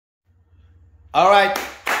Alright,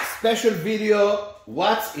 special video,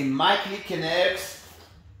 what's in my kinetics,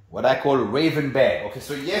 what I call Raven bag. Okay,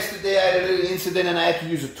 so yesterday I had a little incident and I had to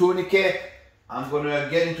use a tourniquet. I'm gonna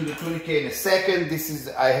get into the tourniquet in a second.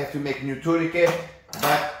 I have to make new tourniquet,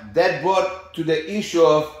 but that brought to the issue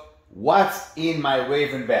of what's in my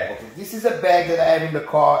Raven bag. Okay, this is a bag that I have in the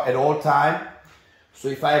car at all time. So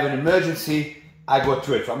if I have an emergency, I go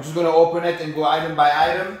to it. So I'm just gonna open it and go item by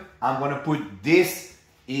item. I'm gonna put this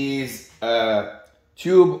is a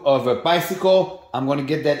tube of a bicycle. I'm gonna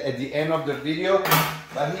get that at the end of the video.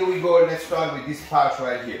 But here we go, let's start with this pouch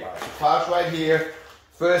right here. Right, so pouch right here.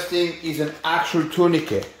 First thing is an actual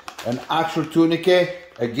tourniquet. An actual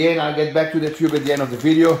tourniquet. Again, I'll get back to the tube at the end of the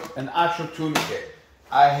video. An actual tourniquet.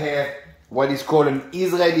 I have what is called an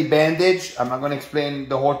Israeli bandage. I'm not gonna explain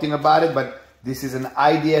the whole thing about it, but this is an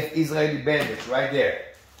IDF Israeli bandage right there.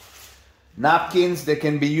 Napkins that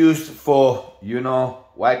can be used for, you know,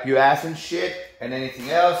 wipe your ass and shit and anything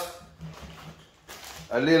else.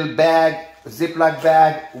 A little bag, a Ziploc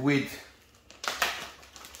bag with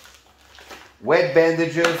wet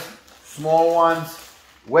bandages, small ones,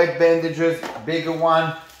 wet bandages, bigger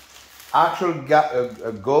one, actual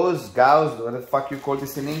gauze, what the fuck you call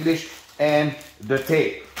this in English, and the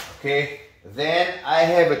tape, okay? Then I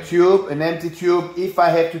have a tube, an empty tube. If I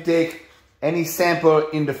have to take any sample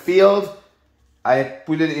in the field, I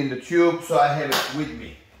put it in the tube, so I have it with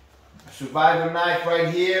me. A survival knife right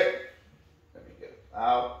here. Let me get it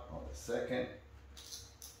out, hold a second.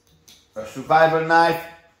 A survival knife,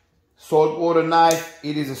 saltwater knife.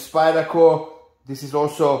 It is a spider core. This is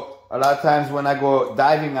also, a lot of times when I go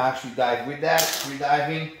diving, I actually dive with that, free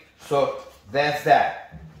diving. So that's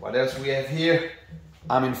that. What else we have here?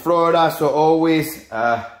 I'm in Florida, so always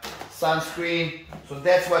sunscreen. So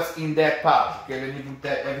that's what's in that pouch. Okay, let me put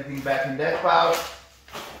that everything back in that pouch.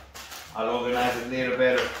 I'll organize it later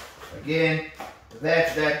better. Again,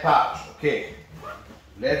 that's that pouch. Okay,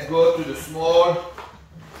 let's go to the small.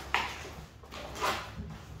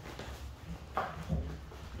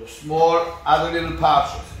 The small other little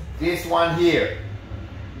pouches. This one here.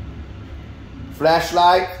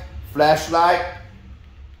 Flashlight,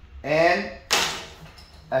 and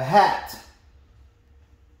a hat.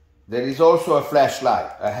 There is also a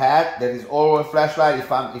flashlight. A hat that is always a flashlight. If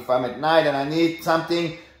I'm at night and I need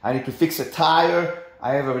something, I need to fix a tire,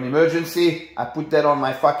 I have an emergency, I put that on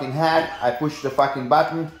my fucking hat, I push the fucking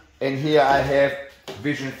button, and here I have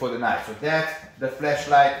vision for the night. So that's the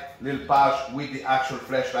flashlight little pouch with the actual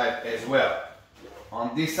flashlight as well.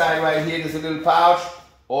 On this side right here, there's a little pouch.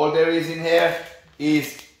 All there is in here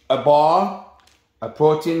is a bar, a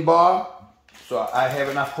protein bar. So I have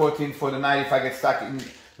enough protein for the night if I get stuck in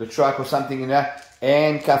the truck or something in there.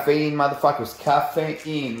 And caffeine, motherfuckers.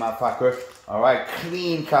 Caffeine, motherfucker. All right,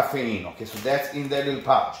 clean caffeine. Okay, so that's in that little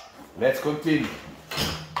pouch. Let's continue.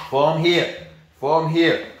 From here.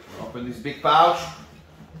 Open this big pouch.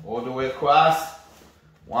 All the way across.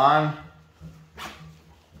 1,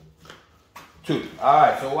 2. All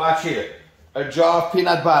right, so watch here. A jar of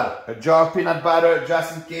peanut butter.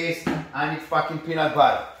 Just in case I need fucking peanut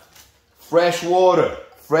butter. Fresh water,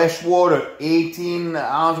 18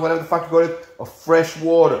 ounce, whatever the fuck you call it, of fresh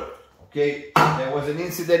water, okay? There was an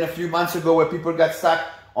incident a few months ago where people got stuck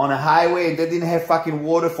on a highway and they didn't have fucking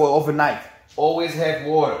water for overnight. Always have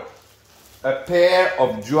water. A pair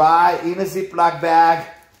of dry, in a Ziploc bag,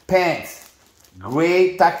 pants.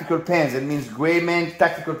 Gray tactical pants, that means gray men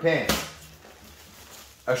tactical pants.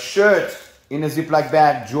 A shirt in a Ziploc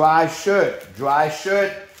bag, dry shirt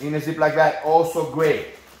in a Ziploc bag, also gray.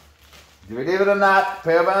 Believe it or not,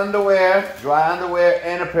 pair of underwear, dry underwear,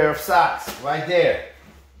 and a pair of socks, right there.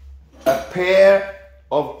 A pair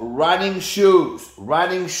of running shoes,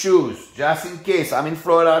 just in case. I'm in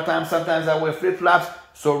Florida all the time, sometimes I wear flip-flops,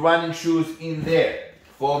 so running shoes in there.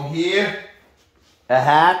 From here, a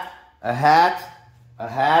hat,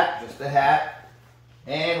 just a hat.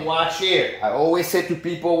 And watch here. I always say to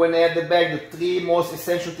people when they have the bag, the 3 most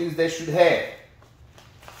essential things they should have.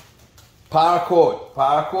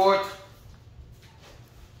 Paracord,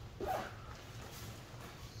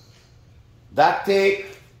 duct tape,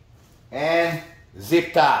 and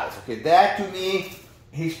zip ties. Okay, that to me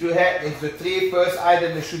is the 3 first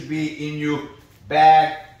items that should be in your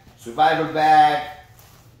bag, survival bag,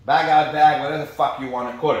 bag out bag, whatever the fuck you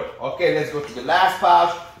want to call it. Okay, let's go to the last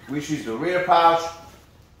pouch, which is the rear pouch.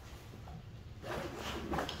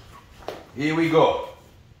 Here we go.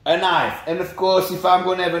 A knife. And of course, if I'm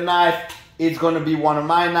going to have a knife, it's going to be one of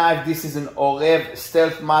my knives. This is an Orev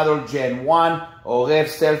Stealth Model Gen 1. Orev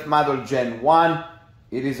Stealth Model Gen 1.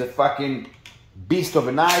 It is a fucking beast of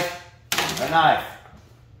a knife.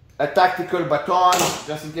 a tactical baton,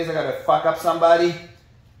 just in case I gotta fuck up somebody,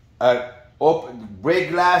 a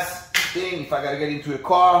break glass thing if I gotta get into a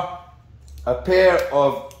car, a pair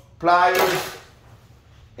of pliers,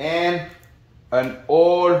 and an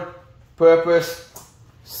all-purpose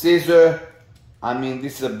scissor. I mean,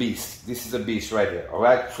 this is a beast. This is a beast right here, all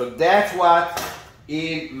right? So that's what's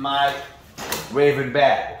in my Raven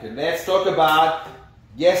bag. Okay, let's talk about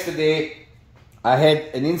yesterday. I had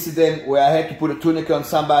an incident where I had to put a tourniquet on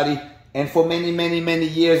somebody, and for many, many, many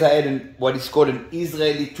years I had what is called an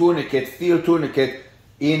Israeli tourniquet, field tourniquet,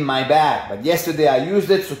 in my bag. But yesterday I used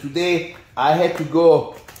it, so today I had to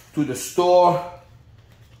go to the store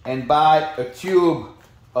and buy a tube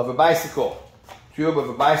of a bicycle. Tube of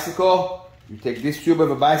a bicycle. You take this tube of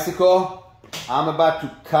a bicycle. I'm about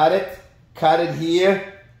to cut it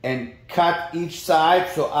here, and cut each side.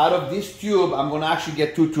 So out of this tube, I'm gonna actually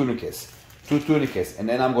get two tourniquets, and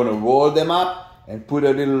then I'm gonna roll them up and put a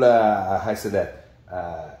little,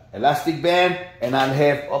 elastic band, and I'll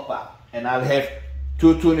have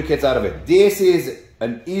two tourniquets out of it. This is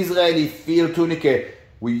an Israeli field tourniquet.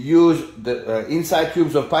 We use the inside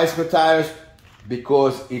tubes of bicycle tires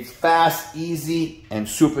because it's fast, easy, and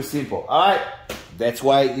super simple. All right, that's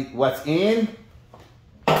what's in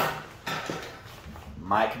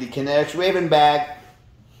Mike the Kinetics Raven bag.